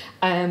now,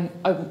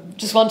 I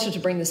just wanted to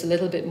bring this a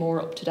little bit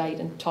more up to date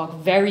and talk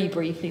very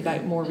briefly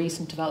about more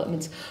recent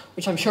developments,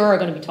 which I'm sure are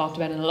going to be talked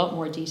about in a lot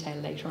more detail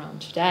later on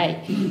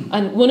today.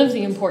 And one of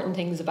the important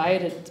things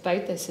about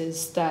this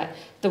is that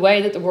the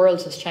way that the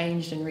world has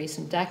changed in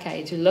recent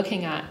decades, you're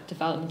looking at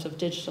development of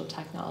digital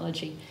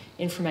technology,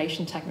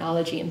 information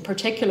technology, and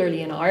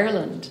particularly in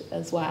Ireland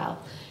as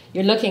well.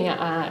 You're looking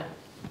at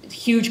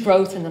huge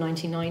growth in the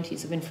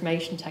 1990s of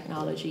information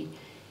technology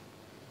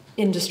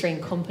industry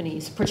and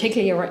companies,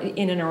 particularly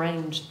in and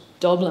around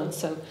Dublin.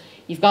 So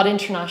you've got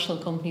international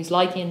companies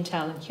like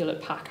Intel and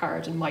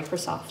Hewlett-Packard and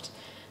Microsoft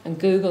and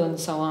Google and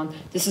so on.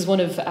 This is one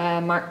of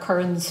Mark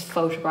Curran's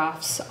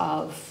photographs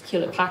of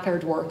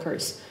Hewlett-Packard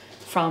workers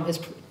from his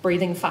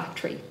breathing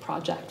factory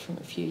project from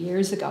a few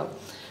years ago.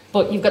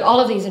 But you've got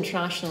all of these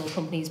international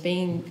companies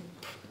being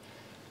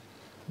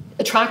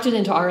attracted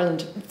into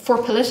Ireland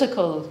for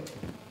political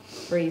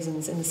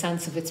reasons, in the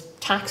sense of its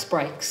tax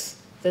breaks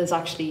that is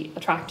actually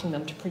attracting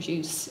them to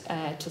produce,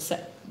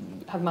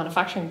 have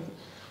manufacturing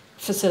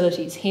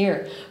facilities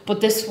here.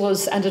 But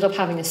this ended up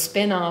having a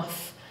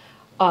spin-off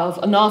of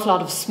an awful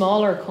lot of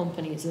smaller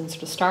companies and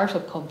sort of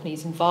startup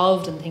companies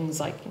involved in things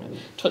like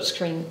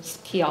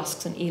touchscreen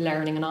kiosks and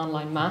e-learning and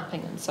online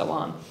mapping and so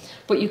on.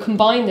 But you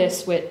combine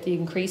this with the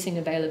increasing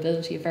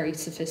availability of very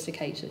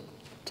sophisticated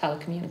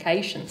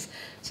telecommunications.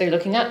 So you're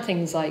looking at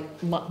things like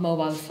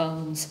mobile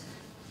phones,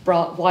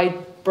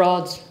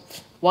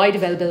 wide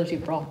availability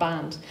of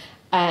broadband,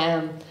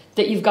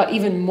 that you've got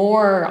even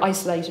more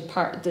isolated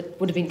that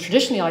would have been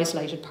traditionally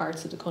isolated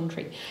parts of the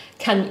country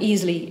can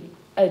easily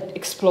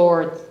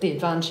explore the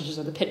advantages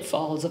or the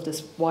pitfalls of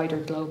this wider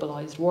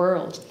globalised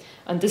world.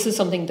 And this is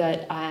something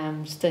that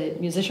the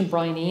musician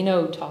Brian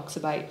Eno talks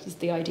about, is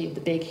the idea of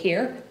the big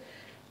here.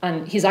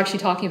 And he's actually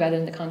talking about it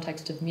in the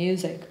context of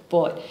music,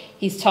 but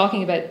he's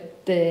talking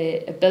about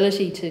the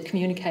ability to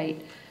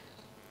communicate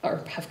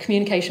or have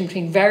communication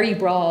between very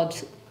broad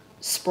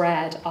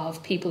spread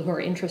of people who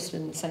are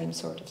interested in the same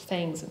sort of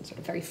things and sort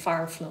of very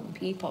far-flung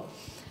people.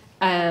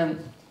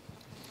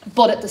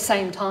 But at the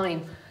same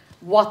time,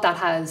 what that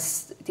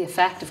has the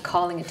effect of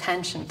calling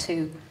attention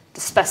to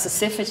the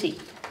specificity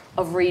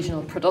of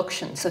regional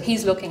production. So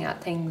he's looking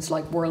at things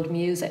like world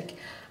music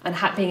and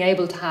being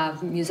able to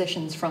have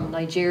musicians from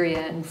Nigeria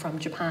and from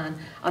Japan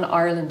and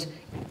Ireland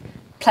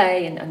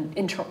play and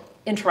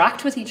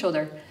interact with each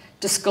other,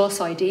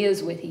 discuss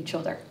ideas with each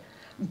other.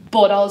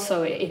 But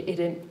also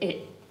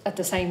it at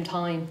the same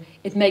time,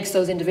 it makes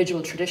those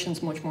individual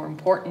traditions much more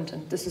important.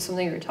 And this is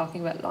something we were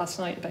talking about last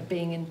night, about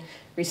being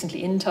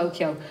recently in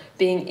Tokyo,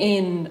 being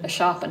in a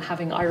shop and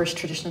having Irish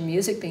traditional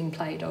music being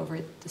played over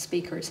the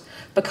speakers,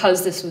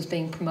 because this was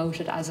being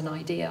promoted as an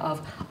idea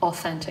of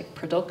authentic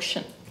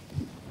production,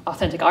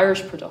 authentic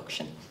Irish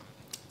production.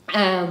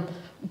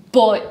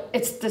 But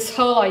it's this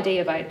whole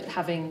idea about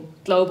having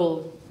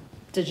global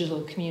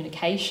digital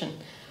communication,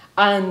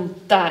 and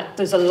that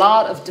there's a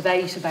lot of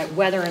debate about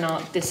whether or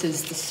not this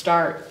is the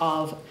start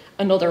of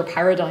another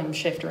paradigm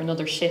shift or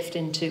another shift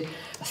into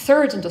a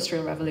third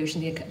industrial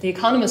revolution. The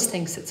Economist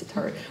thinks it's a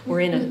third.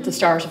 We're in at the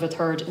start of a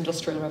third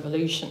industrial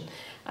revolution,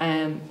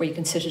 where you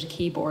can sit at a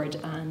keyboard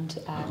and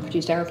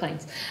produce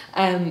airplanes.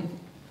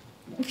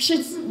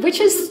 Which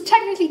is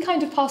technically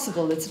kind of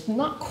possible. It's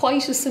not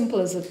quite as simple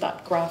as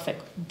that graphic,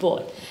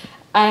 but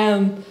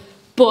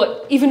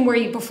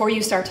even before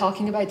you start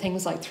talking about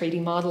things like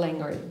 3D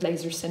modelling or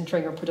laser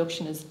sintering or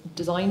production as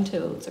design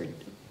tools or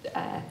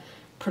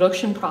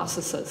production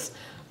processes,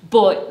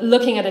 but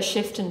looking at a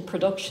shift in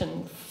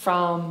production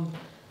from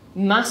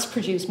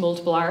mass-produced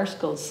multiple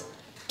articles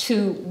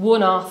to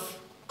one-off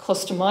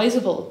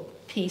customizable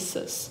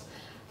pieces.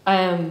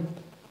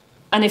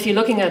 And if you're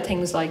looking at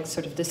things like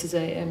this is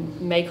a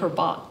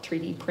MakerBot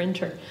 3D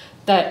printer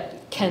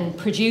that can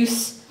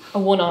produce a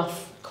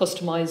one-off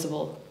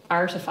customizable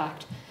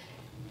artifact,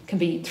 can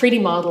be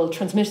 3D modeled,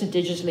 transmitted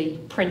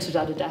digitally, printed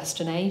at a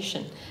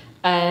destination.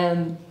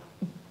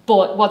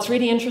 But what's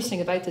really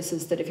interesting about this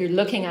is that if you're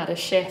looking at a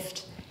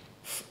shift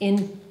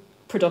in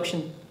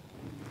production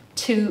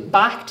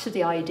back to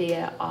the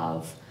idea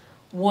of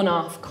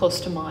one-off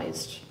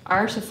customized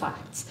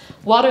artifacts,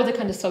 what are the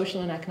kind of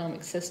social and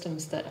economic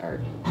systems that are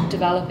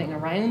developing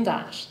around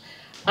that,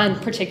 and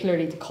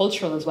particularly the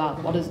cultural as well?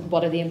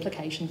 What are the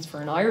implications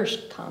for an Irish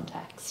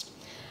context?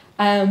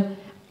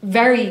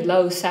 Very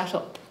low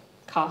setup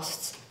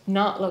costs,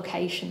 not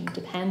location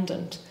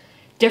dependent,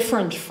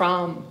 different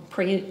from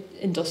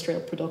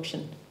pre-industrial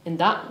production in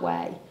that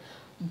way.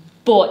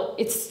 But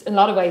it's, in a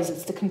lot of ways,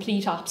 it's the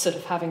complete opposite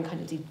of having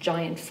kind of these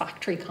giant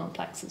factory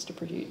complexes to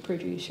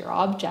produce your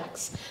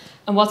objects.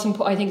 And what's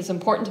I think is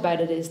important about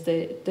it is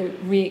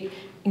the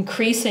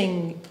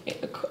increasing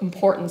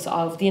importance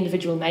of the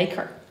individual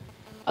maker.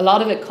 A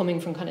lot of it coming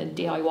from kind of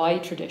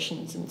DIY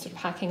traditions and sort of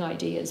hacking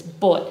ideas,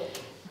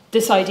 but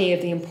this idea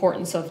of the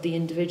importance of the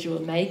individual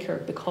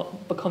maker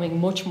becoming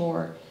much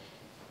more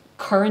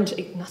current,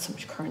 not so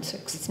much current,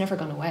 because it's never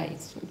gone away,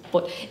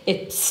 but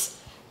it's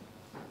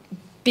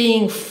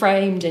being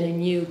framed in a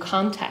new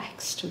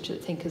context, which I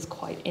think is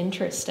quite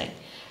interesting,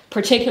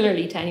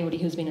 particularly to anybody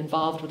who's been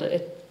involved with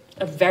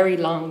a very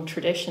long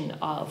tradition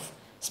of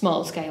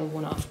small-scale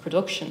one-off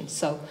production.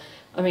 So,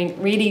 I mean,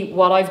 really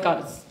what I've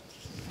got is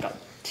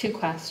two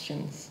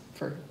questions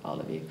for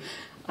all of you.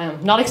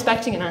 I'm not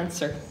expecting an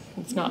answer.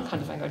 It's not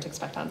kind of, I'm going to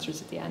expect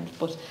answers at the end,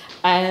 but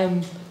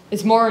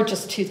it's more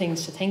just two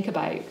things to think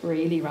about,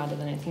 really, rather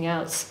than anything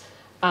else.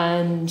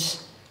 And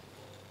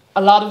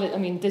a lot of it, I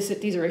mean,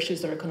 these are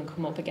issues that are going to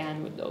come up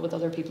again with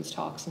other people's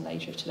talks and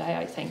later today,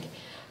 I think.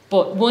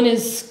 But one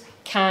is,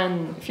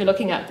 if you're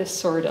looking at this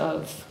sort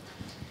of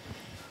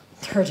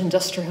third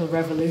industrial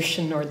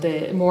revolution or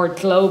the more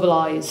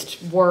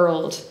globalized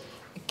world,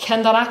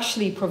 can that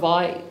actually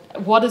provide,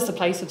 what is the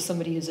place of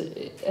somebody who's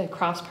a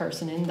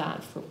craftsperson in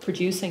that for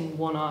producing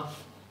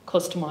one-off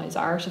customized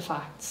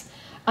artifacts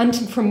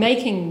and for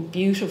making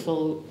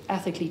beautiful,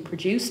 ethically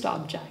produced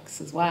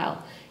objects as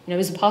well? You know,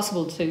 is it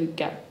possible to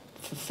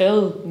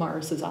fulfill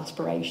Morris's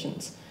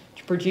aspirations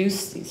to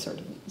produce these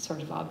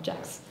sort of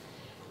objects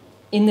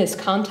in this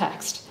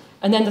context?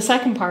 And then the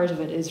second part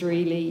of it is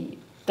really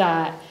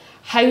that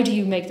how do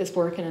you make this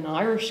work in an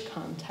Irish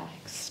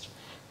context,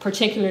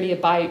 particularly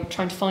about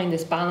trying to find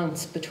this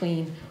balance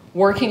between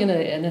working in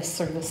a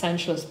sort of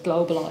essentialist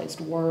globalized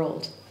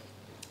world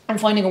and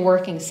finding a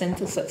working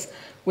synthesis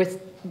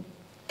with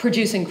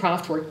producing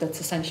craft work that's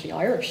essentially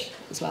Irish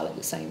as well at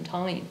the same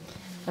time,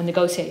 and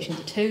negotiating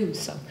the two.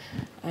 So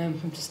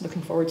I'm just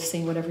looking forward to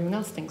seeing what everyone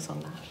else thinks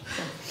on that.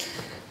 So,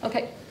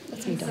 okay,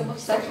 let's meet down. Thank you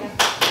so much, Sorcha.